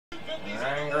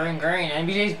green.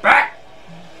 NBJ's back.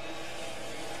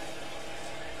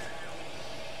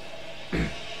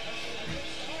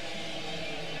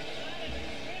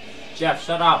 Jeff,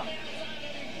 shut up.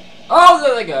 Oh,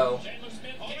 there they go.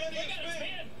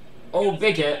 Oh,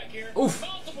 big hit. Oof.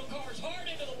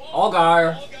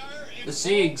 Allgaier. The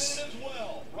Siegs.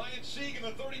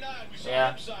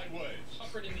 Yeah.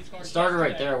 Started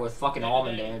right there with fucking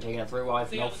Allmendinger taking a 3 wide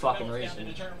for no fucking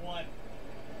reason.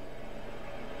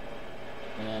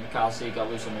 And Kyle Sieg got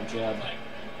loose on the jab.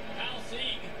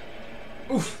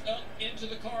 Oof. Up into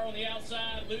the car on the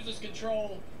outside, loses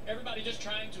control. Everybody just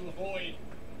trying to avoid.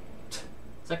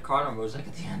 It's like Carter was like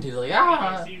at the end, he's like,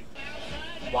 ah.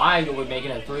 Why are we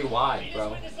making it 3 wide,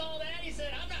 bro?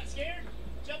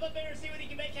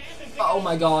 Oh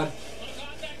my god.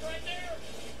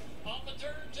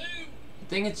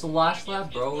 I think it's the last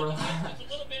lap, bro. Relax.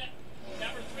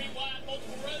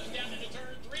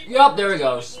 Yup, there he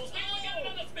goes.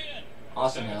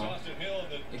 Austin Hill.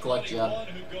 Nicolette Jeb.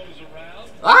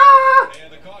 Ah!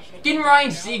 Didn't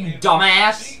Ryan Sieg,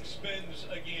 dumbass?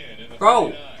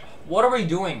 Bro, what are we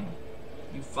doing?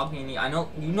 You fucking, I know,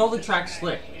 you know the track's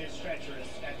slick.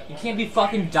 You can't be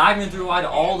fucking diving through wide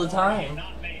all the time.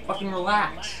 Fucking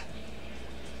relax.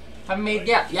 Haven't made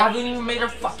yet. You haven't even made a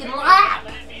fucking lap.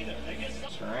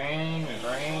 Green,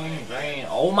 green, green.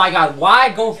 Oh my god, why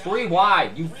go 3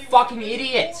 wide? You fucking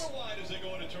idiot.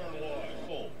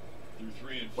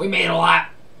 We made a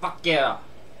lap. Fuck yeah.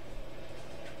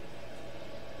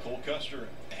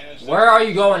 Where are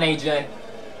you going, AJ?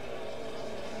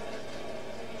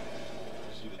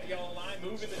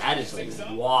 That is like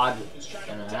a wad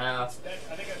and a half.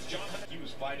 He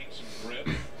was fighting some grip.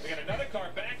 We got another car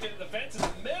back into the fence in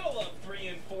the middle of 3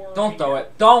 and 4. Don't throw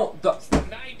it. Don't.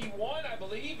 91, I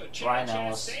believe. Ryan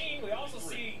Ellis. We also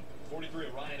see 43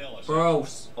 of Ryan Ellis. Bro,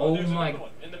 oh my.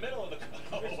 In the middle of the.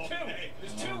 There's 2.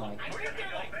 There's 2. Oh I think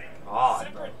they're like god,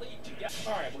 separately together.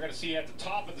 All right, we're gonna see at the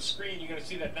top of the screen. You're gonna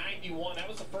see that 91. That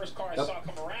was the first car I saw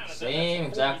come around. Same,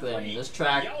 exactly. I mean, this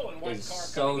track is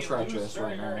so treacherous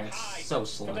right now. It's so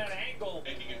slick.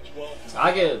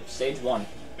 I give stage 1.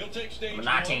 Number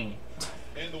 19.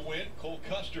 And the win, Cole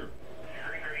Custer.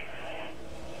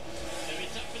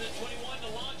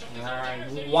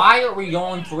 Alright, why are we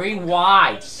going 3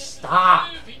 wide? Stop.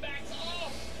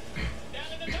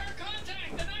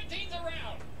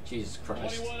 Jesus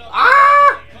Christ.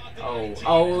 Ah!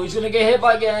 Oh, he's gonna get hit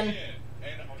by again.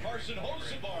 And Carson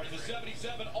Hosenbar, the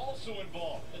 77, also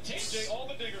involved. The TJ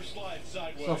Allmendinger slides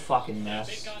sideways. So fucking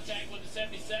mess. Big contact with the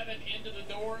 77 into the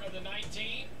door of the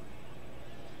 19.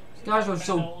 These guys are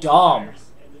so dumb.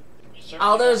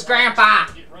 Oh, there's Grandpa.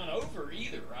 Run over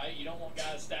either, right? You don't want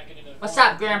guys stacking in the What's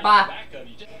up, Grandpa?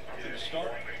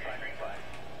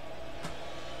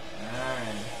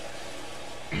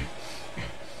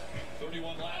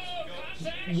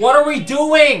 What are we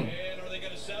doing? And are they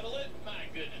going to settle it? My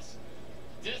goodness.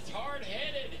 Just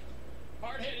hard-headed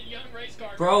young race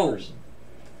car Bro, drivers.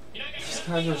 these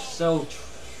guys are so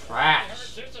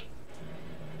trash.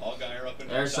 Allgaier up in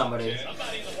There's somebody. In the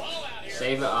wall out here.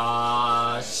 Save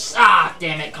it.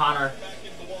 Damn it, Connor. Back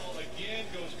into the wall again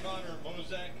goes Connor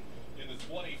Mozak in the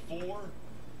 24.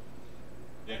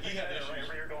 Yeah, he had issues.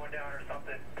 Going down or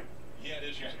something. He had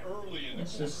issues early in the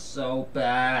This quarter. is so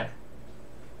bad.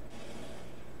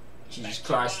 Jesus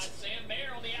Christ. Sam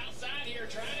Mayer on the outside here,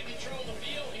 trying to control the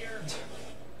field here.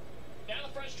 Down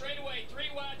the front straightaway, 3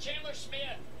 wide, Chandler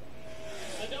Smith.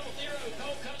 The double zero,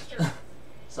 Cole Custer.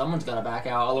 Someone's gotta back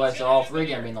out, otherwise they're all 3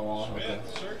 gonna be in the wall. Okay.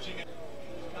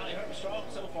 Connie Armstrong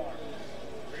so far.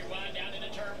 3 wide down into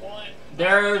turn 1.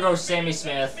 There goes Sammy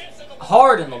Smith.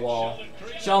 Hard in the wall.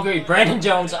 Sean Green, Brandon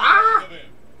Jones. Ah!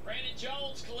 Brandon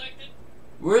Jones collected.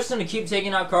 We're just gonna keep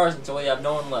taking out cars until we have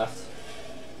no one left.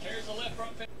 There's the left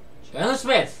front fence. Chandler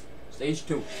Smith, stage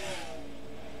 2.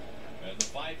 And the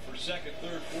fight for second,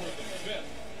 third, fourth, and fifth.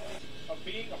 Of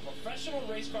being a professional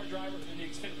race car driver in the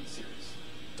Xfinity Series.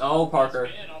 Oh, Parker.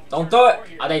 Don't do it.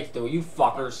 I'd hate to do it, you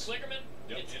fuckers. Slickerman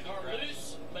gets the car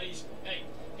loose, but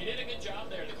he did a good job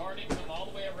there. The car didn't come all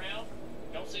the way around.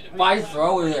 Don't see the Why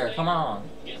throw it there? Come on.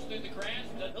 Gets through the crash,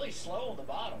 does really slow on the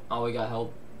bottom. Oh, we got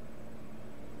help.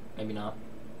 Maybe not.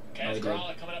 Kaz we did.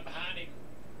 Gralla coming up behind him.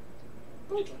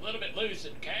 It's a little bit loose,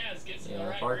 and Kaz gets in the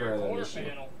right Parker rear had an quarter issue.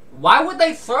 panel. Why would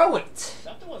they throw it?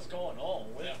 Something was going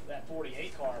on with that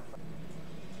 48 car.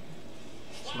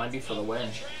 This might be for the win.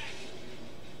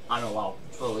 I don't know, well,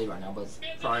 it's for the lead right now, but it's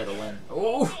probably the win. Ooh!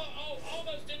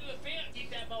 Almost into the fence.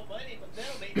 Keep that momentum,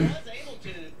 but he was able to.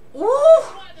 Ooh!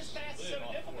 That's why this pass is so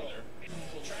difficult.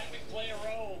 Will traffic play a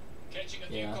role? Catching a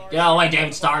few Yeah. cars. Get out of the way,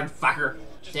 David Starr, fucker.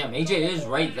 Damn, AJ is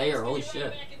right there. Holy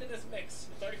shit. Back into this mix.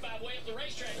 35 way up the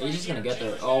racetrack. He's just gonna get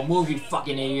there. Oh, move, you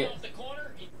fucking idiot.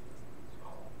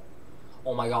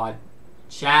 Oh my god.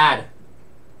 Chad.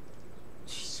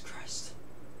 Jesus Christ.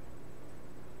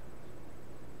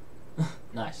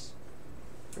 Nice.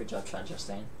 Great job, Chad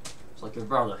Chastain. It's like your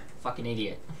brother. Fucking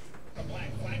idiot. A black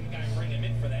flag guy bring him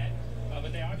in for that.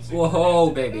 But they obviously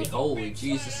Whoa, baby. Holy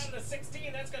Jesus. out of the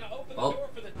 16, that's gonna open the Oh. door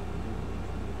for the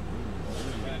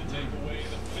Trying to take away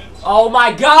the fifth. Oh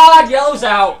my god, yellow's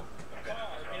out. car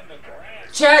in the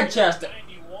grass. Chad Chastain.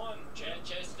 91. Chad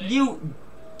Chastain. You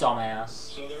dumbass.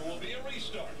 So there will be a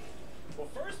restart. Well,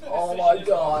 first the Oh decision my is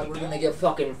god, on we're the gonna field. get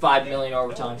fucking 5 million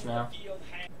overtimes now. Field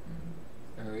has-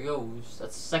 There he goes.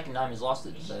 That's the second time he's lost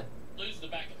it today. Lose the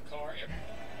back of the car.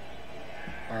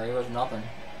 Oh, he was nothing.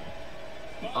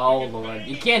 Oh lord,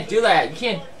 you can't do that. You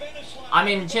can't. I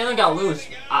mean, Chandler got loose.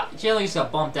 Chandler just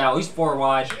got bumped out. He's 4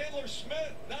 wide. Chandler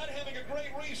Smith not having a great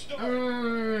restart.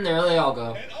 There they all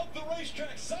go. And up the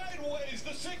racetrack sideways,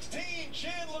 the 16,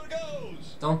 Chandler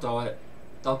goes. Don't throw it.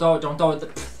 Don't throw it. Don't throw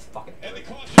it. Fucking. And the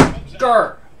caution comes out.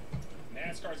 Grr.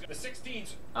 NASCAR's got the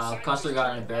 16s. Custer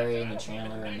got in a berry into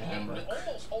Chandler and Emmerich.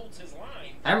 Almost holds his line.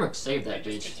 Emmerich saved that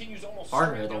Just bitch. continues almost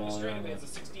Harder straight the down wall straightaway around as the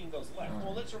 16 goes left. Mm.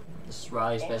 Well, let's This is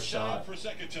Riley's best Overshine shot. for a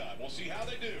second time. We'll see how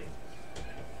they do.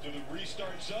 To the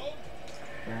restart zone.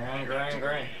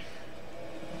 Green.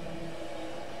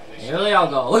 Here they all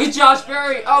go. Look at Josh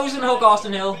Berry. Oh, he's gonna hook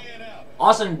Austin Hill. Man out.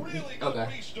 Austin. Really good Okay.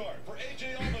 restart for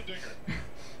AJ Allmendinger.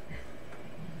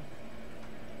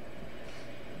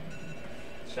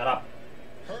 Shut up.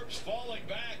 Herbst falling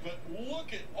back, but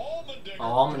look at Allmendinger. Oh,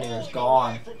 Allmendinger's pulling gone.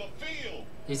 away from the field.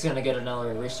 He's gonna get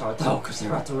another restart though, because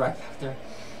they're at the wreck back there.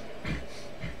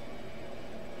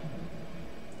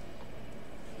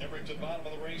 Emmerich to the bottom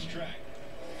of the racetrack.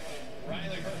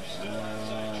 Riley Herbst still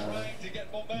outside trying to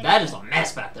get momentum. That is a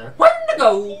mess back there. When to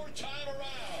go? More time around.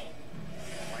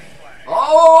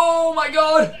 Oh my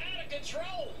god. out of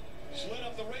control. Slid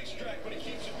up the racetrack, but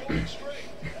he keeps it going straight.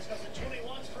 That's because the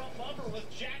 21's front bumper was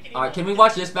jacking him Alright, up. can we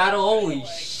watch this battle? Holy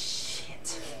shit.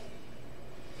 Side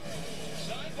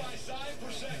by side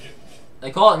for second. They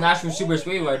call it National Super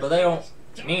Speedway, but they don't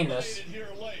mean this. Dominated here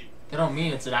late. They don't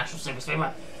mean it's an actual Super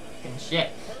Speedway. Fucking shit.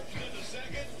 Herbst into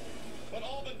second, but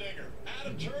Allmendinger out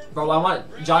of turn. Bro, I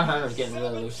want. John Hunter's getting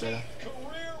really loose there.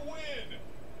 Career win.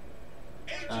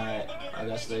 AJ Alright, Allmendinger I guess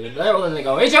gets they. it There they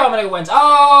go. AJ Allmendinger wins.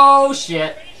 Oh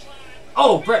shit.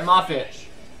 Oh, Brett Moffitt.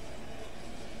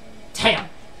 Damn.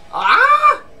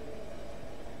 Ah!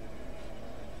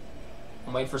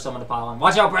 I'm waiting for someone to pile on.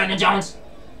 Watch out, Brandon Jones.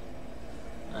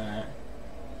 Alright.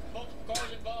 Multiple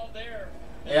cars involved there.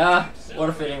 Yeah, what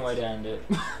a fitting way to end it.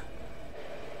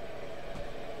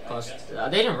 Cause they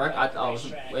didn't wreck. I thought it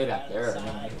was way back there.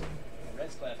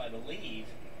 Redscliffe, I believe,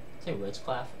 Say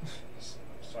Ritzclaff.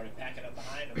 started packing up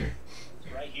behind him.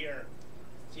 It's right here.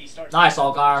 So he starts Nice,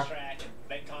 Allgaier. track and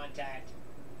make contact.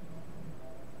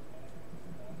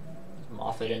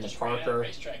 Moffitt into Just ran out of Parker.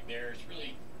 Racetrack there. It's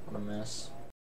really What a mess.